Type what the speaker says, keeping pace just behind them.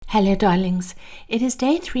Hello, darlings. It is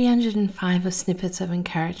day 305 of Snippets of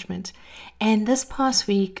Encouragement, and this past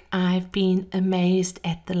week I've been amazed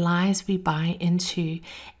at the lies we buy into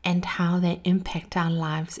and how they impact our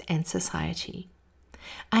lives and society.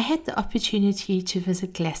 I had the opportunity to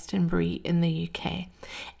visit Glastonbury in the UK,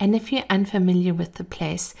 and if you're unfamiliar with the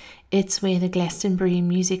place, it's where the Glastonbury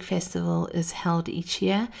Music Festival is held each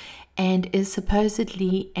year and is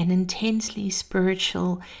supposedly an intensely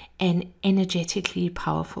spiritual and energetically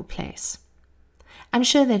powerful place. I'm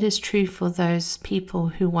sure that is true for those people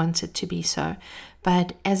who want it to be so,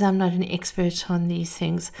 but as I'm not an expert on these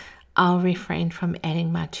things, I'll refrain from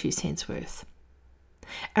adding my 2 cents worth.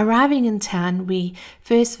 Arriving in town, we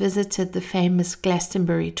first visited the famous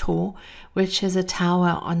Glastonbury Tor, which is a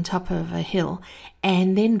tower on top of a hill,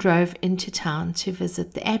 and then drove into town to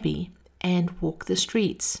visit the Abbey and walk the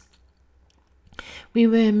streets. We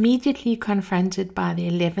were immediately confronted by the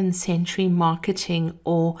 11th century marketing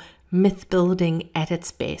or myth building at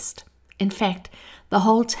its best. In fact, the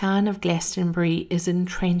whole town of Glastonbury is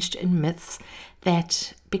entrenched in myths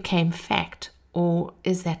that became fact, or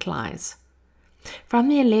is that lies? From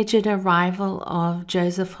the alleged arrival of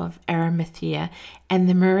Joseph of Arimathea and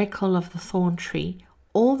the miracle of the thorn tree,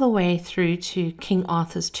 all the way through to King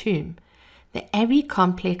Arthur's tomb, the Abbey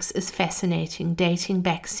complex is fascinating, dating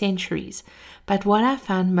back centuries, but what I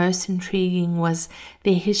found most intriguing was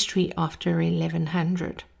their history after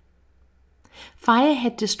 1100. Fire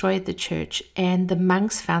had destroyed the church, and the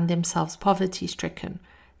monks found themselves poverty-stricken.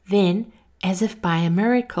 Then, as if by a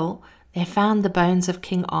miracle, they found the bones of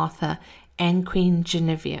King Arthur and Queen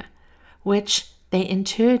Guinevere, which they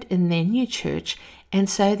interred in their new church, and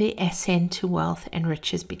so their ascent to wealth and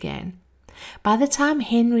riches began. By the time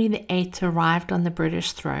Henry VIII arrived on the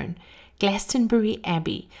British throne, Glastonbury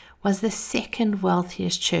Abbey was the second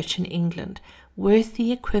wealthiest church in England, worth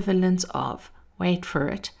the equivalent of, wait for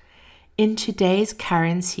it, in today's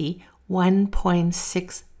currency,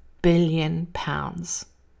 £1.6 billion.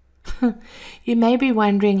 You may be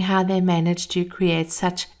wondering how they managed to create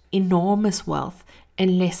such enormous wealth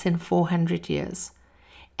in less than 400 years.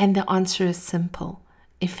 And the answer is simple: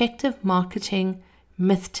 effective marketing,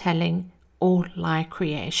 myth-telling, or lie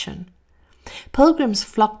creation. Pilgrims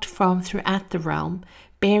flocked from throughout the realm,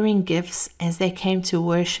 bearing gifts as they came to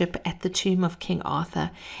worship at the tomb of King Arthur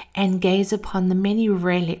and gaze upon the many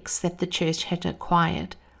relics that the church had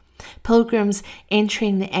acquired. Pilgrims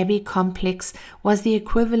entering the Abbey complex was the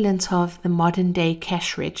equivalent of the modern-day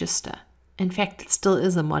cash register. In fact, it still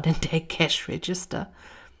is a modern-day cash register.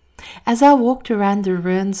 As I walked around the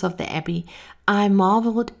ruins of the Abbey, I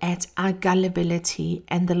marveled at our gullibility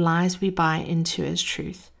and the lies we buy into as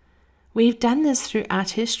truth. We've done this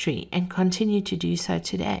throughout history and continue to do so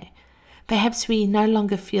today. Perhaps we no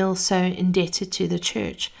longer feel so indebted to the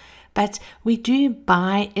church, but we do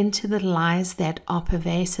buy into the lies that are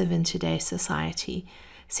pervasive in today's society,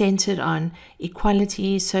 centered on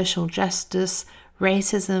equality, social justice,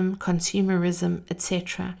 racism, consumerism,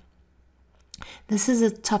 etc. This is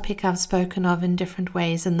a topic I've spoken of in different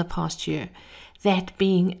ways in the past year, that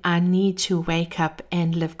being our need to wake up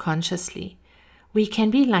and live consciously. We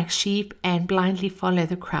can be like sheep and blindly follow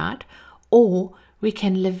the crowd, or we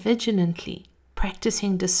can live vigilantly,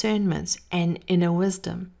 practicing discernment and inner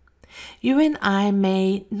wisdom. You and I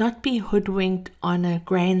may not be hoodwinked on a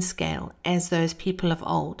grand scale as those people of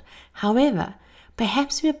old. However,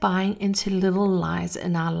 perhaps we're buying into little lies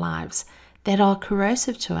in our lives that are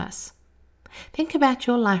corrosive to us. Think about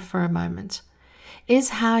your life for a moment. Is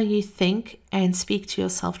how you think and speak to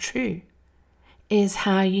yourself true? Is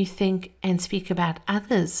how you think and speak about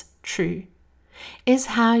others true? Is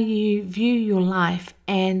how you view your life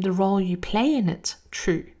and the role you play in it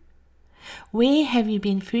true? Where have you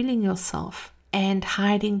been fooling yourself and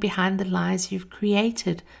hiding behind the lies you've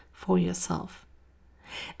created for yourself?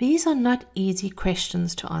 These are not easy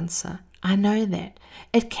questions to answer. I know that.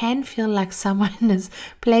 It can feel like someone is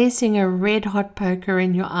placing a red-hot poker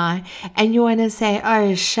in your eye and you want to say,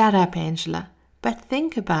 "Oh, shut up, Angela." But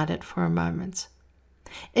think about it for a moment.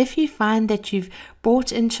 If you find that you've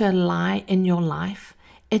bought into a lie in your life,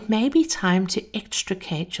 it may be time to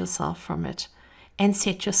extricate yourself from it and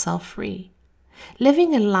set yourself free.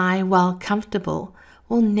 Living a lie while comfortable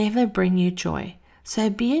will never bring you joy.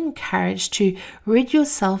 So be encouraged to rid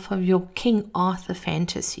yourself of your King Arthur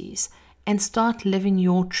fantasies and start living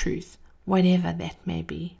your truth, whatever that may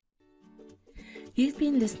be. You've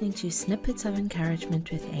been listening to Snippets of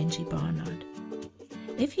Encouragement with Angie Barnard.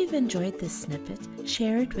 If you've enjoyed this snippet,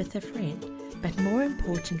 share it with a friend. But more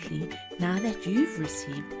importantly, now that you've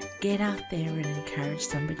received, get out there and encourage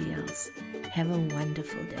somebody else. Have a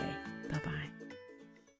wonderful day. Bye-bye.